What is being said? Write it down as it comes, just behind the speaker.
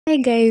Hi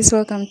guys,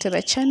 welcome to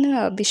the channel.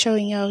 I'll be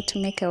showing you how to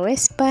make a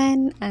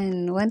waistband,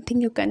 and one thing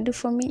you can do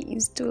for me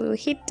is to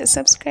hit the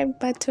subscribe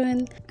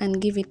button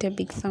and give it a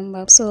big thumb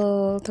up.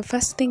 So the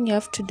first thing you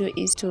have to do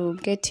is to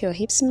get your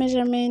hips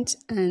measurement,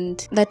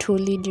 and that will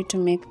lead you to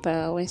make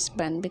the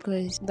waistband,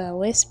 because the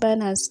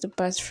waistband has to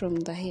pass from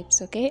the hips,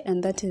 okay,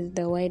 and that is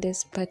the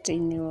widest part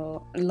in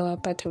your lower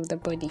part of the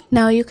body.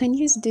 Now you can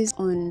use this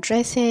on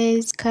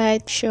dresses,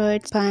 skirts,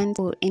 shorts, pants,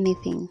 or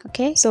anything.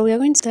 Okay, so we are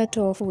going to start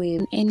off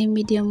with any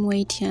medium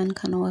weight yarn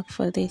can work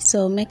for this.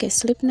 So make a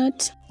slip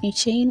knot, you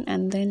chain,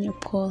 and then you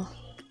pull.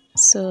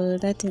 So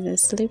that is a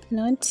slip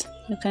knot.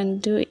 You can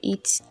do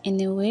it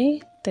any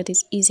way that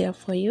is easier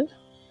for you.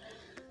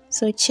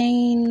 So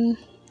chain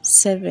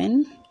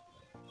 7,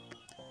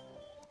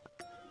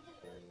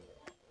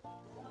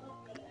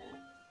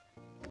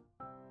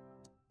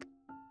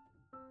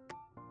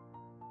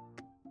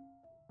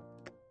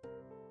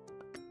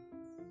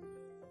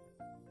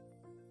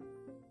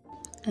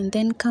 and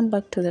then come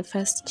back to the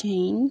first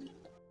chain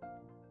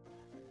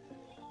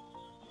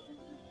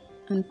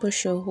and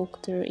push your hook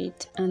through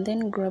it, and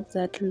then grab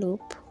that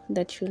loop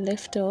that you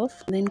left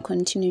off, then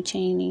continue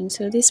chaining.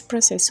 So this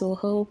process will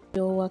help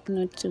your work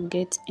not to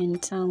get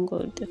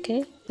entangled.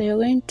 Okay, so you're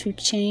going to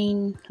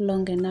chain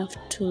long enough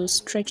to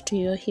stretch to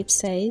your hip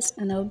size,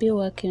 and I'll be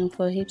working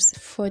for hips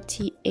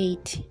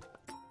 48.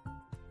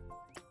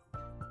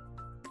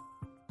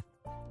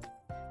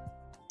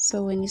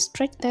 So when you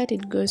stretch that,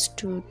 it goes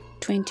to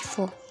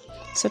 24,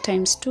 so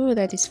times 2,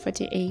 that is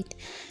 48.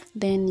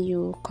 Then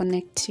you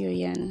connect your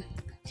yarn.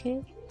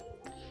 Okay,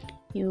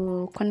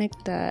 you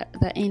connect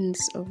the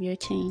ends of your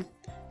chain.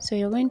 So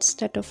you're going to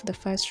start off the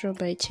first row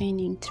by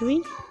chaining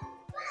 3,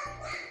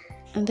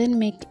 and then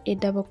make a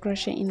double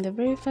crochet in the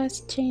very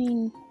first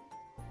chain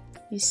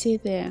you see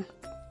there.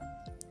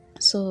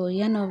 So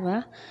yarn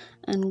over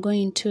and go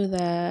into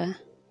the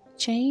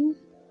chain,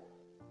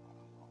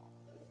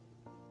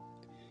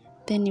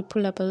 then you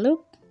pull up a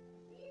loop.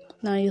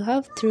 Now you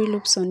have 3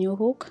 loops on your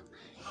hook.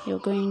 You're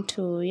going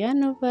to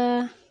yarn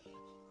over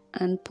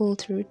and pull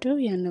through 2,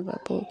 yarn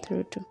over, pull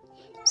through 2.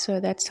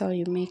 So that's how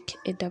you make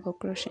a double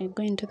crochet.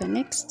 Go into the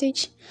next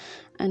stitch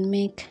and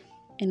make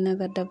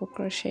another double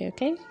crochet.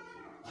 Okay,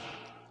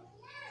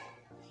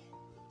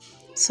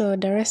 so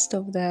the rest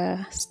of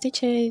the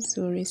stitches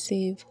will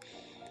receive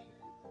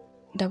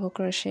double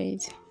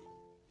crochets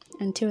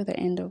until the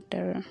end of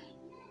the row.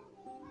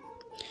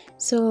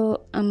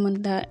 So I'm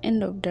on the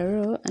end of the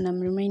row and I'm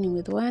remaining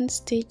with 1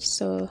 stitch,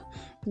 so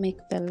make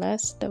the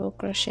last double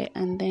crochet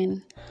and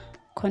then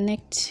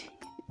connect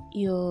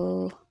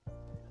your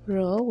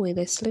row with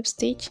a slip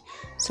stitch.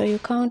 So you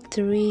count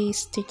 3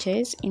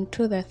 stitches.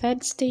 Into the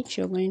 3rd stitch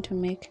you're going to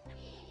make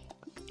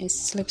a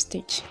slip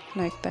stitch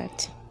like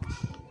that.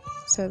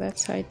 So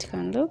that's how it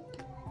can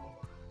look.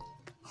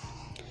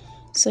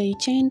 So you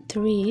chain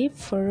 3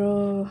 for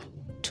row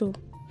 2,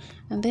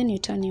 and then you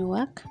turn your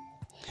work.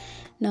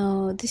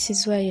 Now this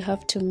is where you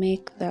have to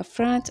make the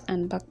front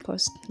and back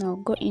post. Now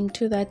go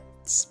into that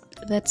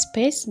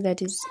space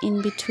that is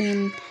in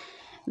between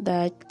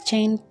the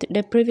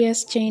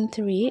previous chain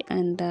 3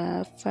 and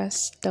the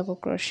first double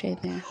crochet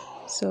there.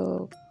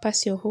 So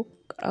pass your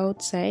hook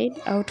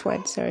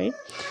outward,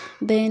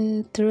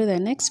 then through the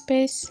next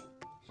space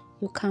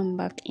you come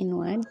back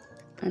inward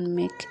and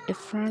make a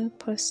front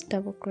post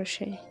double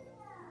crochet.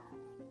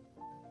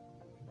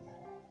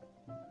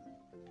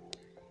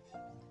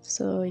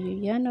 So you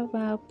yarn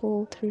over,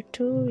 pull through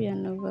 2,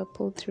 yarn over,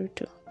 pull through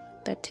 2.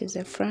 That is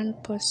a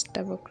front post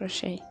double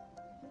crochet.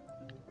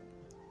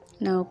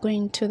 Now go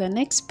into the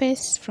next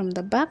space from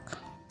the back.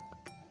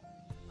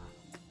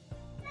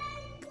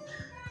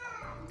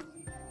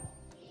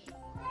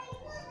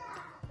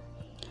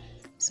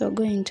 So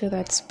go into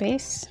that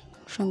space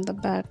from the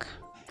back.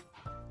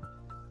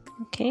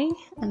 Okay,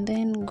 and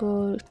then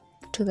go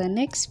to the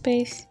next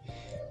space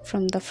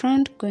from the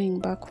front, going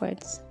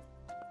backwards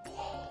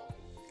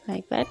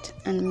like that,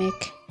 and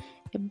make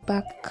a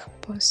back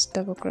post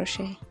double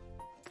crochet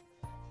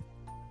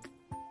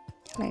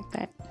like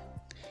that.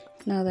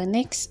 Now the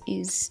next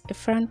is a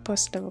front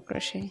post double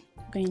crochet.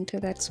 Go into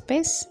that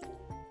space,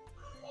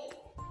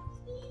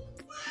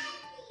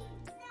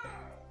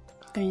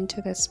 go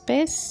into the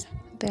space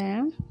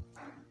there,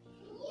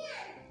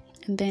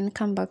 and then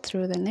come back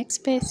through the next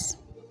space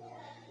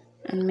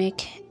and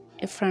make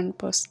a front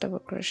post double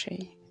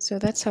crochet. So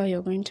that's how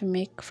you're going to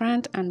make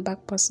front and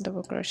back post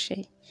double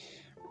crochet,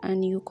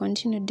 and you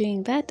continue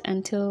doing that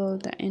until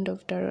the end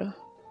of the row.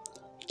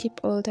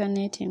 Keep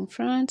alternating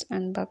front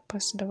and back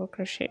post double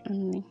crochet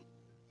only.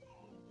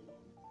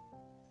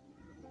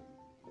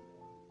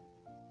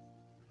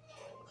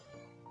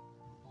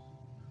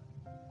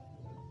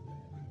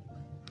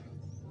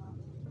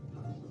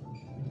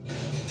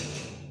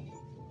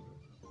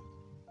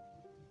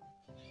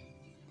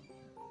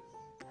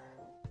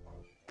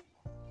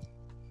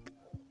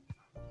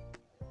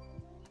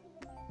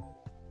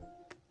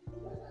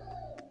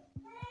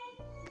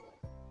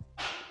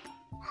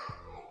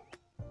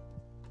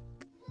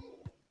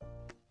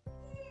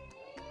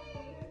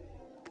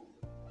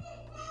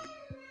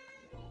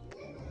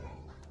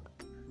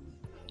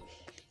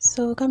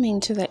 So coming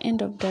to the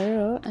end of the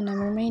row, and I'm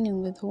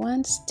remaining with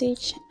one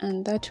stitch,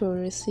 and that will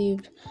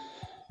receive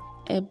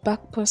a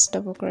back post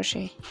double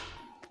crochet.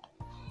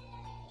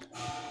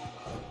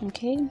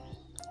 Okay,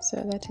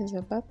 so that is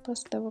a back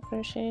post double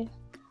crochet.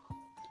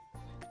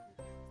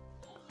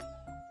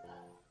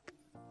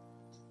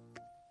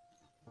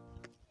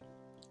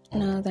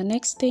 Now the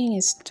next thing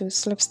is to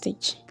slip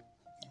stitch.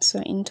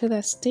 So into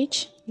the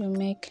stitch you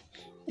make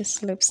a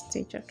slip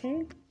stitch.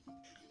 Okay,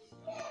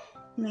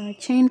 now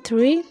chain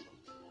 3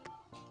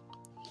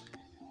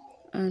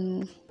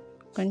 and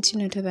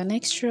continue to the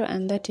next row,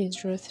 and that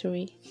is row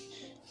 3.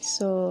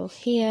 So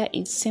here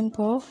it's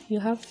simple. You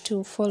have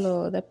to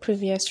follow the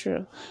previous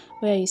row.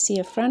 Where you see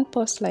a front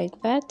post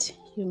like that,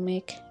 you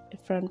make a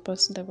front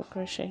post double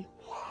crochet,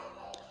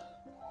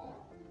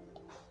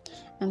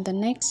 and the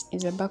next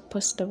is a back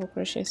post double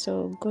crochet.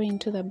 So go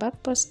into the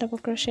back post double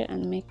crochet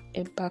and make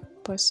a back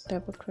post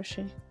double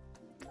crochet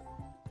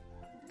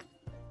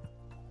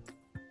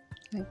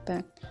like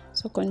that.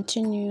 So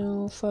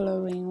continue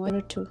following row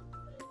 2.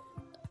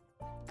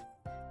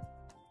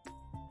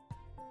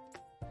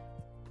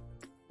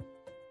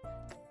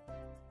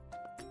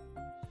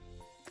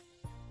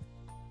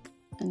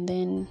 And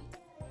then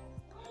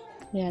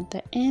we're at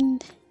the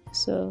end,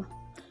 so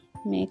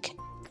make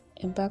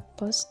a back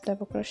post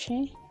double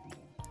crochet.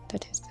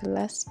 That is the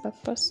last back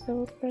post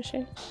double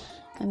crochet,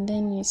 and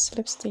then you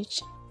slip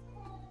stitch.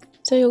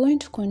 So you're going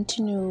to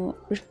continue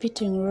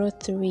repeating row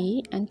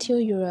 3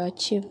 until you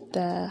achieve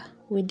the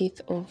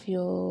width of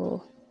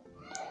your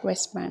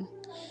waistband.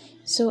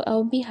 So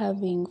I'll be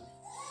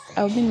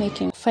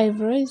making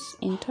 5 rows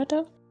in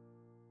total,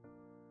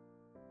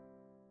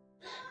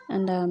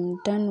 and I'm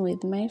done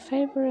with my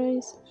 5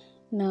 rows.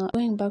 Now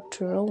going back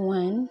to row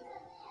 1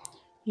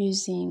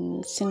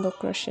 using single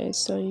crochets.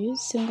 So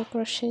use single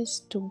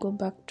crochets to go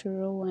back to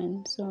row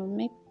 1. So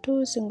make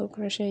 2 single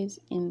crochets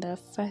in the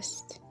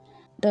first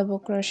double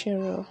crochet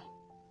row.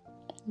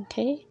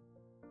 Okay,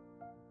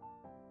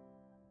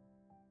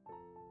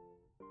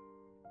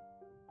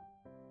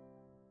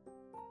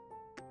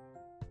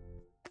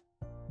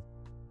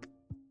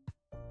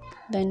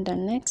 then the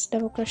next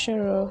double crochet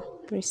row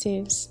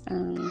receives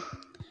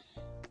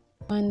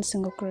 1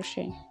 single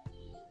crochet.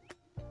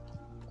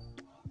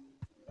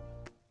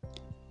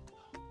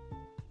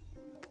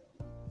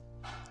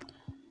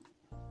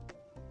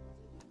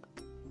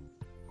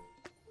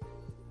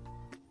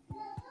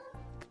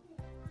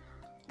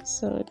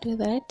 So do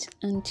that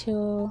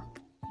until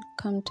you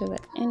come to the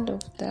end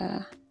of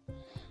the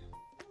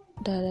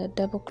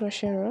double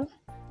crochet row.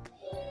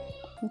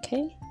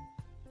 Okay,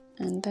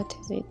 and that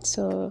is it.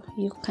 So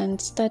you can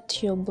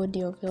start your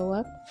body of your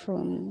work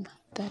from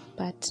that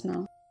part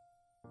now.